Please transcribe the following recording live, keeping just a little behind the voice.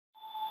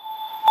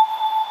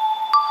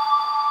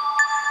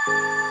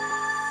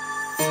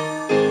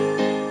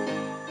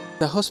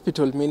The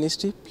hospital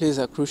ministry plays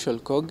a crucial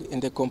cog in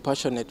the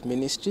compassionate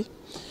ministry.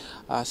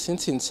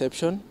 Since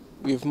inception,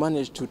 we've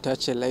managed to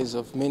touch the lives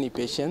of many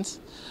patients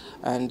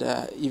and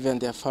even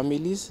their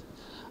families.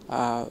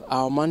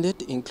 Our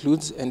mandate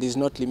includes and is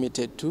not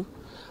limited to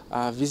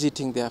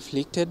visiting the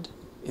afflicted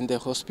in the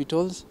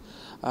hospitals,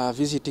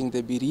 visiting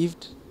the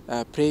bereaved,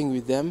 praying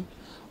with them,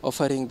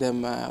 offering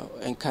them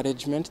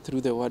encouragement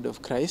through the word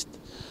of Christ.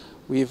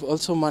 We've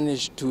also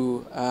managed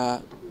to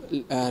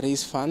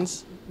raise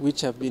funds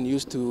which have been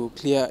used to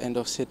clear and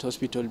offset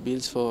hospital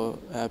bills for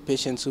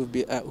patients who've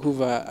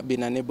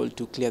been unable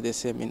to clear the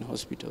same in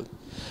hospital.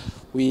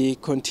 We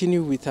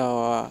continue with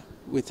our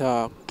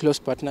close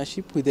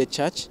partnership with the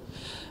church,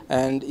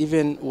 and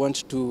even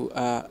want to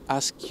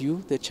ask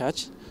you, the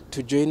church,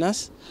 to join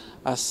us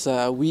as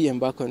we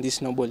embark on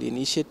this noble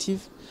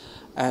initiative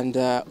and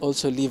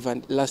also leave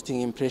a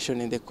lasting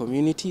impression in the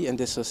community and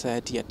the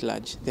society at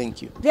large.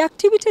 Thank you. The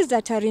activities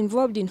that are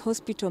involved in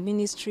hospital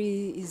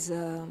ministry is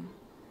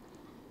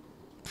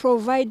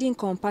providing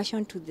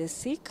compassion to the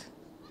sick,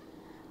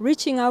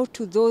 reaching out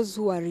to those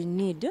who are in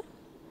need,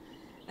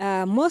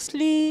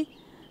 mostly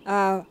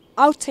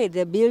outside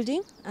the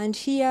building, and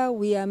here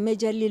we are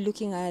majorly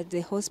looking at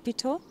the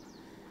hospital,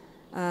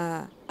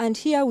 and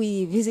here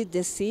we visit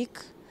the sick,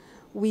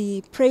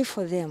 we pray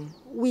for them,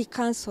 we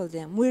counsel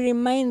them, we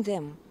remind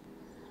them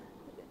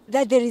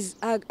that there is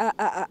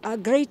a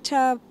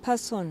greater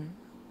person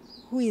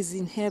who is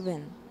in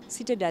heaven,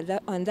 seated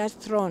on that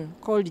throne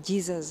called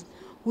Jesus,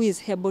 who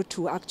is able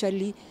to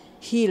actually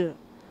heal.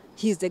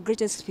 He is the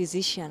greatest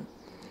physician.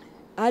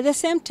 At the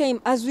same time,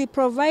 as we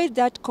provide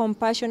that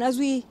compassion, as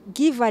we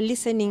give a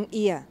listening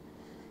ear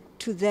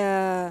to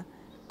the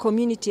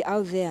community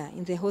out there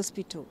in the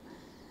hospital,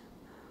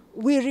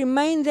 we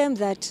remind them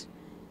that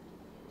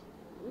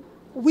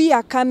we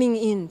are coming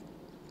in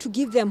to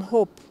give them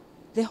hope,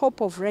 the hope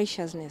of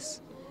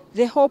righteousness,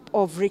 the hope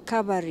of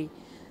recovery,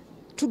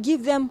 to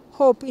give them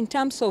hope in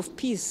terms of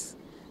peace,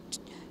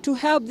 to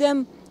help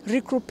them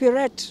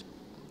recuperate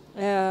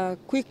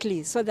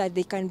quickly so that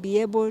they can be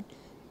able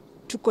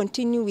to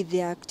continue with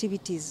their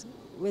activities,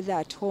 whether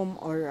at home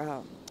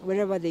or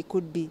wherever they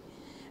could be.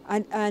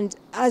 And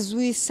as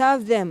we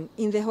serve them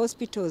in the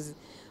hospitals,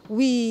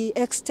 we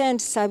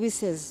extend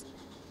services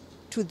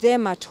to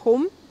them at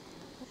home.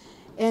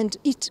 And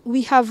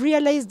we have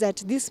realized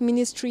that this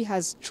ministry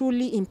has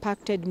truly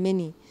impacted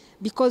many,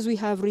 because we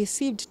have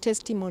received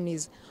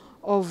testimonies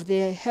of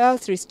the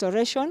health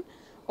restoration,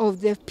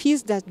 of the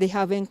peace that they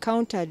have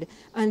encountered,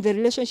 and the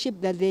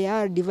relationship that they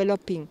are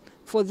developing.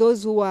 For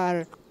those who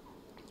are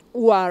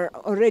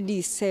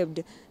already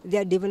saved, they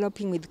are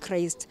developing with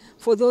Christ.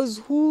 For those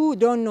who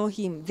don't know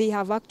him, they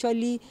have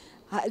actually,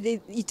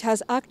 it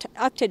has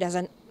acted as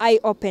an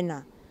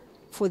eye-opener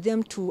for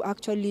them to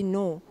actually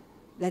know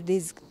that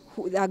there's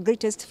our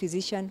greatest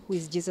physician, who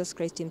is Jesus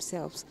Christ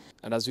himself.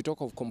 And as we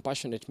talk of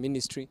compassionate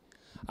ministry,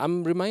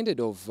 I'm reminded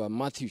of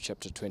Matthew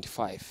chapter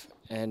 25.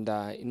 And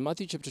in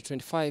Matthew chapter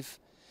 25,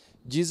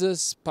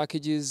 Jesus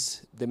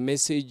packages the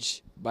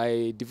message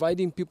by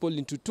dividing people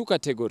into two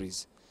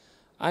categories.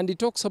 And he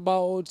talks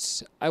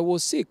about, I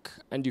was sick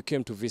and you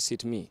came to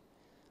visit me.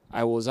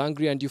 I was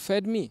hungry and you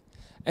fed me.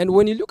 And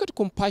when you look at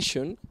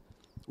compassion,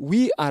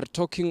 we are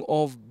talking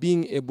of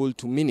being able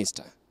to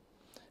minister.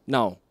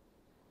 Now,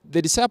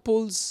 the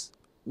disciples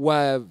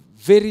were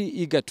very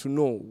eager to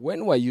know,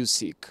 when were you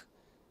sick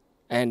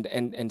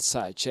and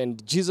such.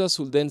 And Jesus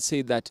will then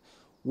say that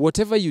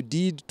whatever you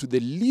did to the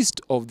least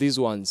of these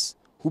ones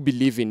who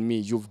believe in me,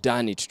 you've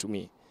done it to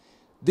me.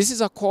 This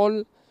is a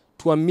call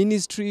to a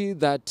ministry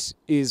that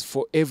is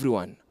for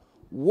everyone.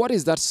 What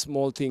is that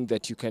small thing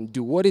that you can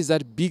do? What is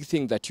that big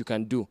thing that you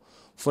can do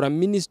for a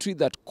ministry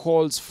that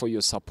calls for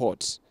your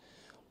support?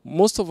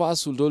 Most of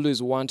us would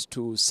always want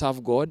to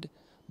serve God,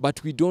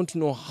 but we don't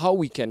know how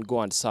we can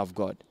go and serve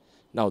God.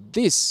 Now,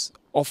 this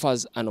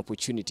offers an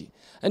opportunity.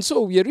 And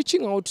so we are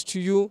reaching out to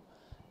you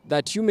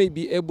that you may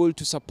be able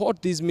to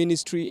support this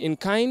ministry in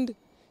kind.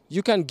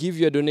 You can give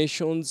your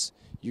donations.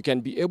 You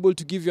can be able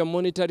to give your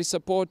monetary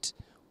support.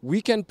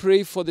 We can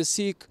pray for the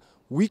sick.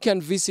 We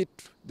can visit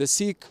the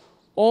sick.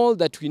 All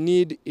that we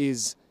need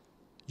is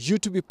you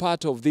to be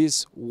part of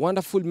this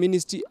wonderful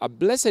ministry, a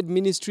blessed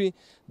ministry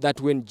that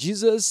when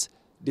Jesus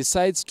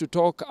decides to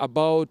talk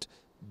about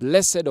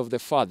blessed of the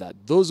Father,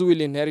 those who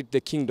will inherit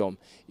the kingdom,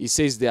 he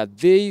says they are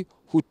they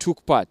who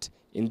took part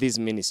in this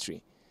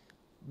ministry.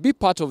 Be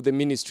part of the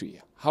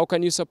ministry. How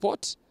can you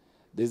support?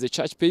 There's a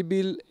church pay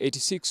bill,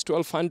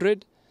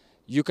 86-1200.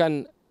 You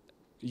can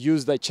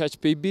use the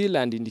church pay bill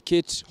and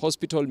indicate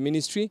hospital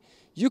ministry.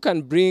 You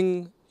can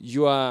bring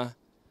your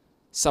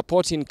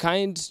support in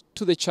kind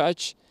to the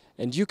church,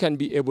 and you can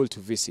be able to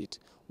visit.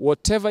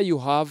 Whatever you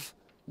have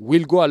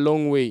will go a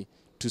long way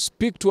to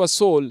speak to a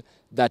soul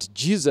that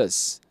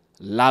Jesus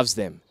loves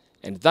them.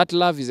 And that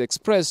love is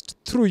expressed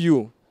through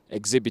you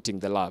exhibiting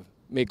the love.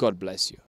 May God bless you.